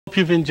Hope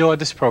you've enjoyed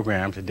this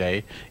program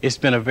today. It's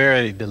been a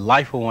very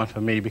delightful one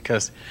for me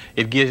because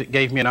it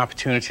gave me an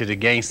opportunity to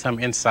gain some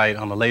insight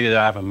on a lady that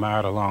I've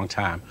admired a long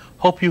time.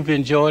 Hope you've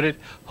enjoyed it.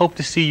 Hope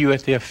to see you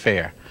at the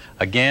affair.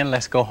 Again,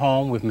 let's go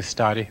home with Miss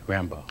Dottie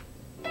Rambo.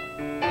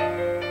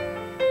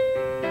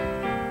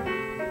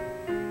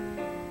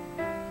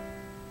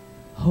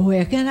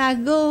 Where can I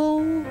go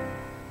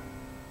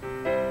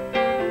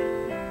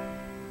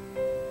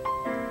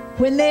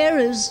when there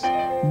is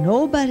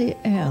nobody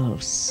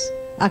else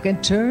I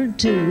can turn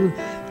to?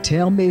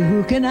 Tell me,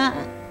 who can I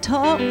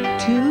talk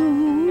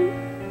to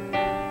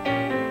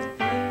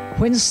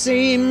when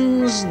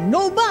seems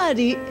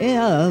nobody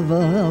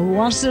ever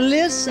wants to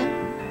listen?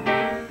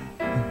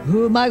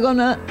 Who am I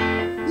gonna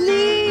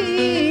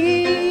lean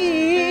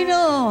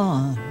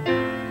on?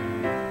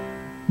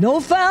 No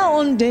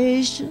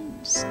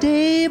foundation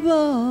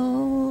stable.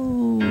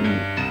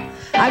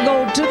 I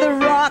go to the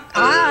rock,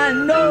 I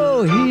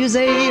know he's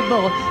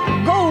able.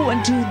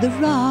 Going to the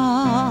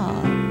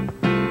rock,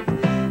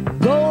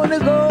 gonna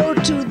go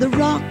to the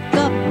rock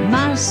of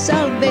my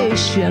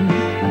salvation.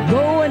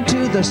 Going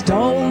to the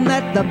stone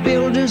that the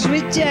builders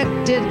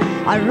rejected.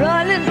 I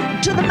run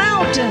into the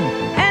mountain,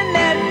 and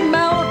that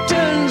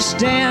mountain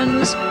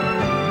stands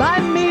by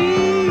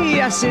me.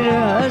 Yes, it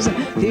does.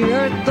 The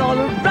earth all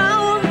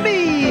around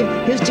me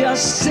is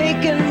just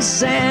sinking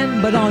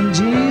sand, but on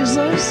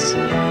Jesus,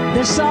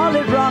 the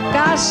solid rock,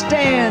 I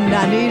stand.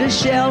 I need a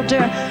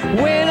shelter.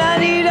 When I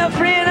need a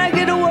friend, I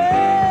get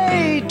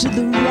away to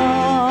the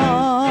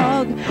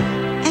rock.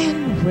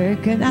 And where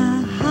can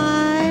I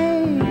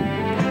hide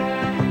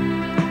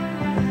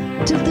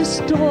till the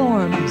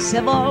storms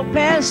have all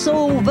passed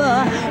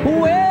over?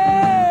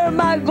 Where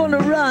am I gonna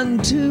run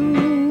to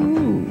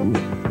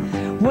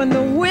when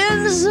the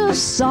winds of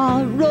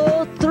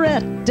sorrow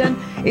threaten?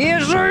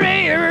 Is there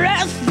a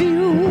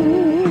refuge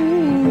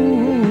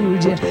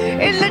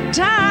in the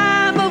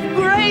time of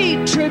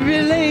great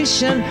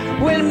tribulation?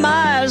 When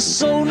my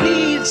soul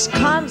needs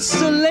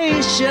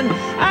consolation,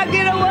 I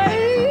get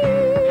away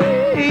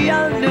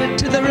yonder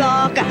to the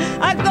rock.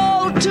 I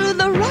go to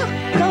the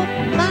rock of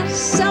my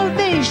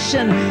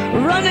salvation,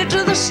 running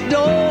to the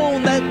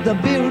stone that the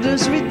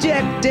builders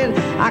rejected.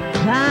 I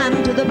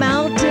climb to the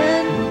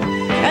mountain,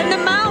 and the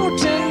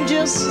mountain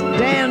just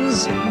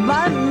stands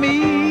by me.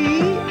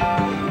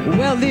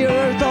 Well, the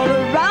earth all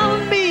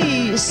around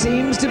me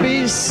seems to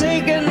be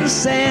sinking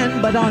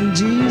sand, but on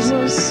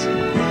Jesus,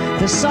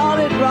 the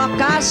solid rock,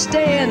 I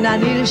stand. I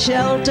need a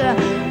shelter.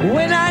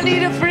 When I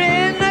need a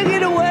friend, I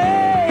get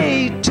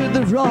away to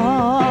the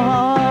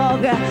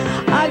rock.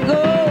 I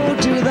go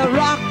to the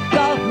rock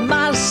of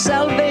my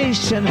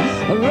salvation,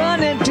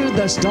 run into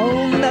the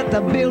stone that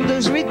the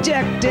builders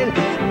rejected,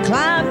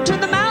 climb to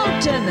the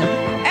mountain,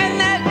 and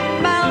that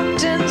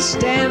mountain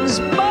stands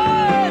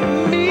by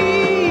me.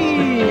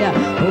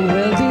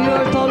 Well, the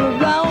earth all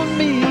around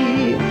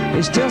me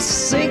is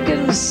just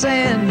sinking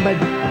sand, but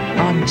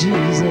on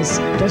Jesus,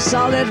 the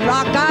solid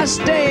rock, I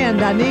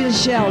stand. I need a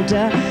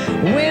shelter.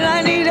 When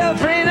I need a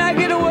friend, I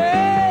get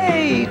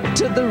away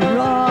to the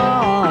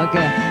rock.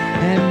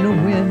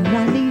 And when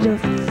I need a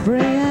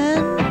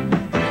friend,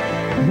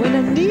 when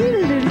I need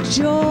a little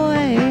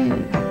joy,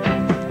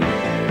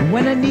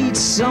 when I need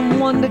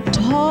someone to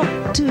talk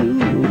to,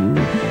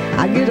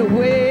 I get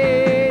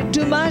away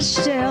to my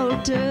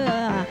shelter.